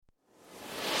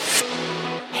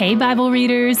Hey, Bible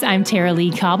readers, I'm Tara Lee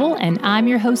Cobble, and I'm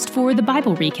your host for the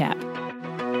Bible Recap.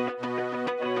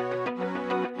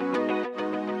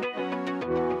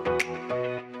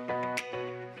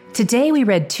 Today we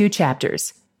read two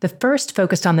chapters. The first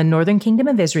focused on the northern kingdom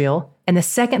of Israel, and the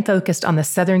second focused on the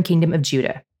southern kingdom of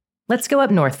Judah. Let's go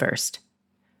up north first.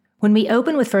 When we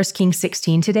open with 1 Kings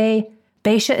 16 today,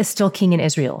 Baasha is still king in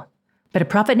Israel, but a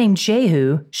prophet named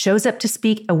Jehu shows up to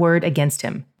speak a word against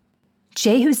him.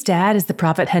 Jehu's dad is the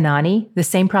prophet Hanani, the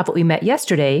same prophet we met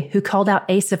yesterday, who called out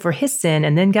Asa for his sin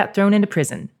and then got thrown into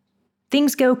prison.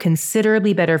 Things go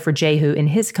considerably better for Jehu in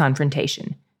his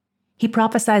confrontation. He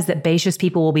prophesies that Baasha's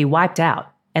people will be wiped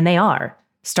out, and they are,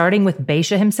 starting with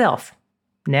Baasha himself.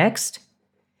 Next.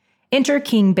 Enter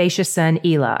King Baasha's son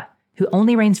Elah, who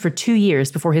only reigns for 2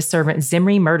 years before his servant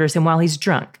Zimri murders him while he's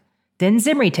drunk. Then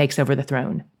Zimri takes over the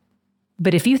throne.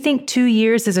 But if you think 2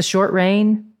 years is a short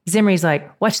reign, Zimri's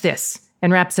like, watch this,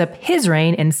 and wraps up his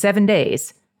reign in 7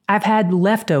 days. I've had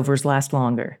leftovers last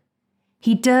longer.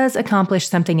 He does accomplish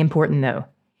something important, though.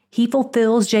 He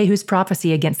fulfills Jehu's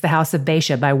prophecy against the house of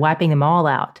Baasha by wiping them all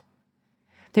out.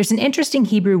 There's an interesting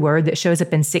Hebrew word that shows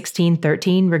up in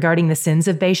 16:13 regarding the sins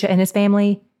of Baasha and his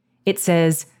family. It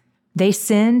says, "They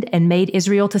sinned and made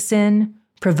Israel to sin,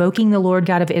 provoking the Lord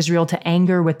God of Israel to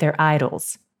anger with their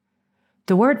idols."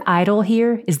 The word idol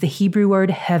here is the Hebrew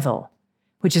word hevel,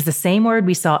 which is the same word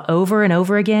we saw over and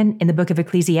over again in the book of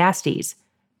Ecclesiastes.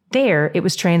 There, it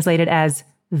was translated as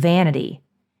vanity.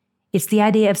 It's the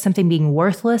idea of something being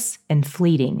worthless and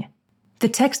fleeting. The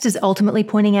text is ultimately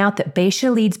pointing out that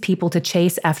Baasha leads people to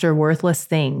chase after worthless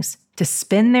things, to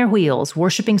spin their wheels,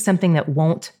 worshiping something that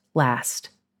won't last.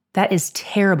 That is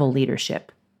terrible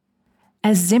leadership.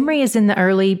 As Zimri is in the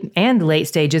early and late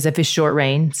stages of his short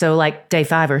reign, so like day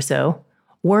 5 or so,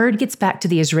 word gets back to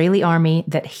the Israeli army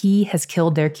that he has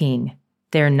killed their king.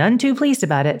 They're none too pleased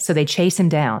about it, so they chase him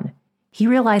down. He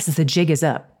realizes the jig is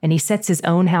up, and he sets his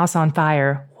own house on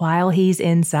fire while he's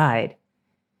inside.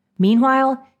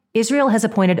 Meanwhile, Israel has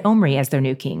appointed Omri as their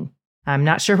new king. I'm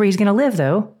not sure where he's going to live,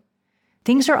 though.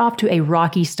 Things are off to a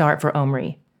rocky start for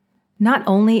Omri. Not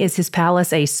only is his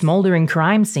palace a smoldering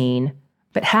crime scene,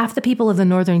 but half the people of the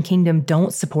northern kingdom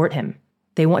don't support him.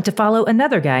 They want to follow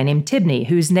another guy named Tibni,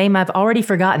 whose name I've already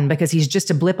forgotten because he's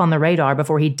just a blip on the radar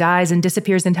before he dies and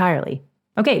disappears entirely.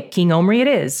 Okay, King Omri it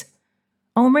is.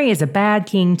 Omri is a bad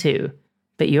king too,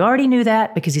 but you already knew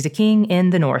that because he's a king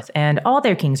in the north, and all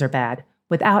their kings are bad,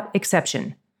 without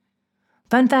exception.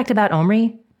 Fun fact about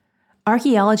Omri,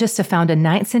 archaeologists have found a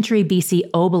 9th century BC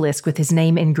obelisk with his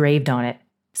name engraved on it,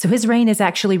 so his reign is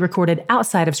actually recorded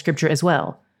outside of scripture as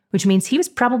well, which means he was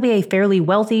probably a fairly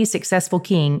wealthy, successful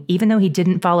king, even though he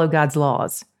didn't follow God's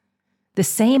laws. The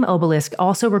same obelisk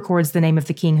also records the name of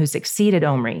the king who succeeded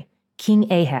Omri,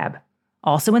 King Ahab,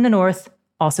 also in the north,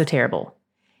 also terrible.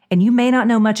 And you may not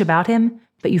know much about him,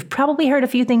 but you've probably heard a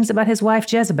few things about his wife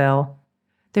Jezebel.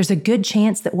 There's a good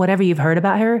chance that whatever you've heard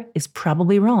about her is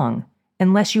probably wrong,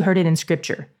 unless you heard it in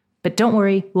scripture. But don't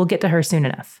worry, we'll get to her soon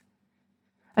enough.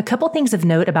 A couple things of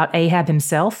note about Ahab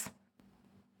himself.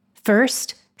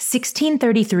 First,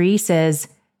 1633 says,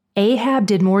 Ahab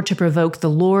did more to provoke the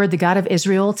Lord, the God of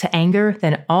Israel, to anger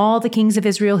than all the kings of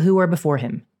Israel who were before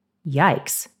him.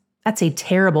 Yikes. That's a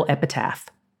terrible epitaph.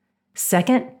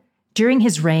 Second, during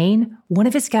his reign, one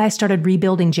of his guys started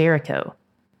rebuilding Jericho,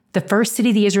 the first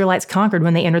city the Israelites conquered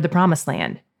when they entered the Promised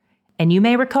Land. And you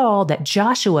may recall that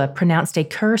Joshua pronounced a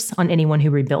curse on anyone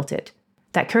who rebuilt it.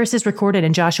 That curse is recorded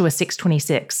in Joshua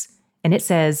 6:26, and it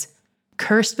says,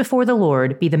 "Cursed before the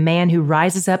Lord be the man who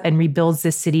rises up and rebuilds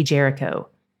this city Jericho.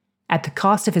 At the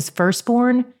cost of his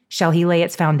firstborn shall he lay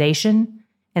its foundation,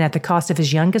 and at the cost of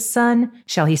his youngest son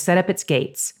shall he set up its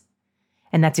gates."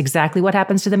 And that's exactly what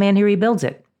happens to the man who rebuilds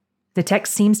it. The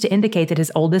text seems to indicate that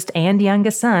his oldest and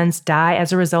youngest sons die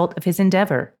as a result of his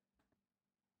endeavor.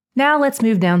 Now let's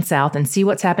move down south and see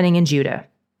what's happening in Judah.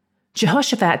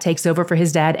 Jehoshaphat takes over for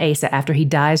his dad Asa after he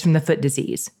dies from the foot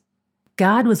disease.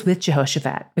 God was with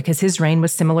Jehoshaphat because his reign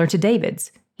was similar to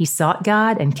David's. He sought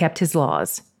God and kept his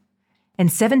laws.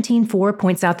 And 17:4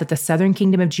 points out that the southern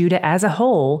kingdom of Judah as a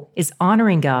whole is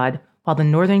honoring God while the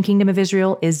northern kingdom of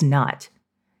Israel is not.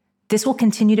 This will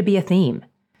continue to be a theme.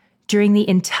 During the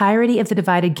entirety of the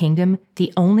divided kingdom,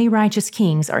 the only righteous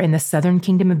kings are in the southern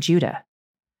kingdom of Judah.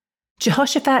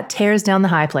 Jehoshaphat tears down the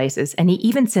high places, and he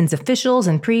even sends officials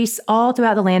and priests all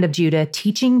throughout the land of Judah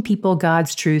teaching people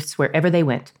God's truths wherever they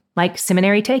went, like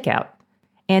seminary takeout.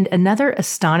 And another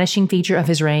astonishing feature of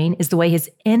his reign is the way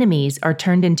his enemies are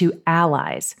turned into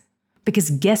allies. Because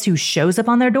guess who shows up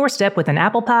on their doorstep with an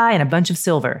apple pie and a bunch of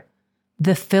silver?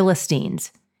 The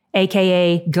Philistines,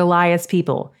 aka Goliath's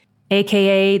people.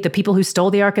 aka the people who stole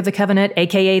the Ark of the Covenant,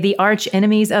 aka the arch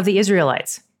enemies of the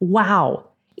Israelites. Wow.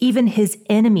 Even his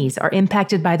enemies are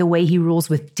impacted by the way he rules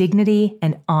with dignity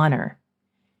and honor.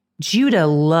 Judah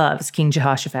loves King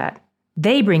Jehoshaphat.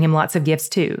 They bring him lots of gifts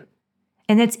too.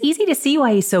 And it's easy to see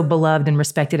why he's so beloved and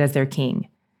respected as their king.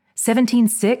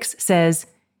 17:6 says,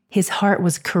 his heart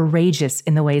was courageous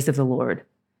in the ways of the Lord.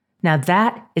 Now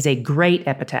that is a great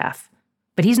epitaph.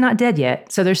 But he's not dead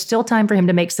yet, so there's still time for him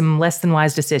to make some less than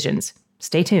wise decisions.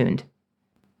 Stay tuned.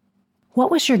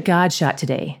 What was your God shot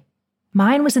today?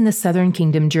 Mine was in the southern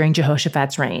kingdom during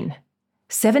Jehoshaphat's reign.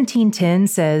 17:10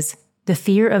 says, the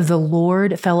fear of the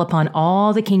Lord fell upon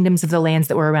all the kingdoms of the lands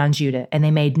that were around Judah, and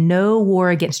they made no war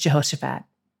against Jehoshaphat.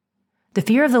 The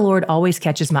fear of the Lord always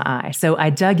catches my eye, so I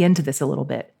dug into this a little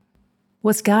bit.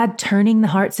 Was God turning the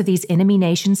hearts of these enemy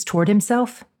nations toward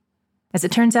himself? As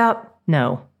it turns out,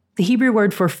 no. The Hebrew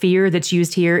word for fear that's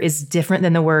used here is different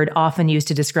than the word often used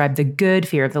to describe the good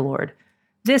fear of the Lord.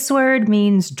 This word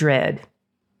means dread.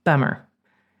 Bummer.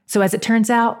 So as it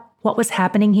turns out, what was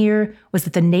happening here was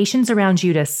that the nations around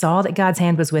Judah saw that God's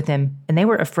hand was with him, and they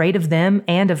were afraid of them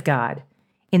and of God,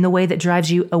 in the way that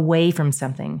drives you away from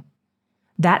something.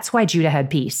 That's why Judah had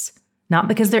peace, not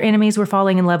because their enemies were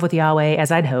falling in love with Yahweh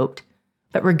as I'd hoped,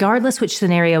 but regardless which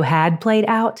scenario had played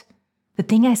out, the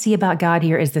thing I see about God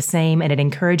here is the same, and it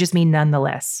encourages me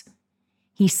nonetheless.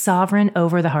 He's sovereign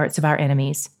over the hearts of our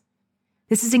enemies.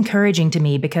 This is encouraging to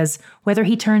me because whether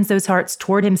he turns those hearts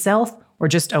toward himself or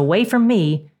just away from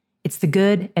me, it's the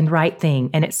good and right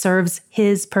thing, and it serves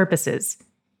his purposes.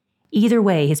 Either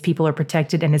way, his people are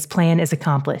protected and his plan is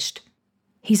accomplished.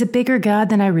 He's a bigger God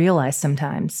than I realize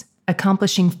sometimes,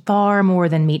 accomplishing far more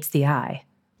than meets the eye,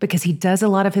 because he does a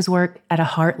lot of his work at a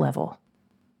heart level.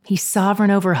 He's sovereign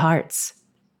over hearts,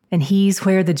 and he's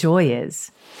where the joy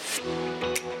is.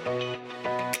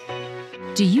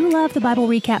 Do you love the Bible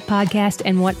Recap Podcast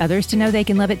and want others to know they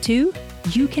can love it too?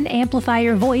 You can amplify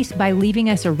your voice by leaving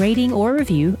us a rating or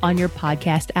review on your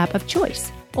podcast app of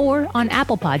choice, or on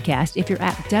Apple Podcast if your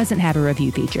app doesn't have a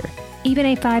review feature. Even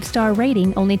a 5-star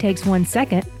rating only takes 1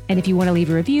 second, and if you want to leave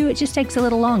a review, it just takes a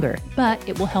little longer, but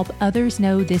it will help others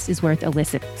know this is worth a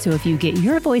listen. So if you get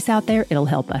your voice out there, it'll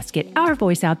help us get our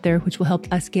voice out there, which will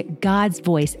help us get God's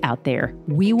voice out there.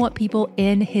 We want people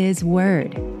in His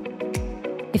Word.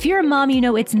 If you're a mom, you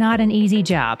know it's not an easy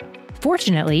job.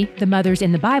 Fortunately, the mothers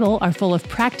in the Bible are full of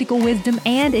practical wisdom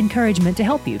and encouragement to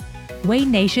help you.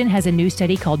 Wayne Nation has a new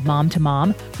study called Mom to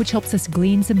Mom, which helps us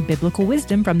glean some biblical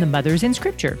wisdom from the mothers in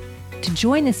Scripture. To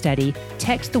join the study,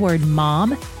 text the word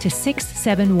MOM to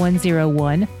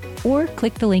 67101 or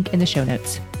click the link in the show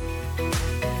notes.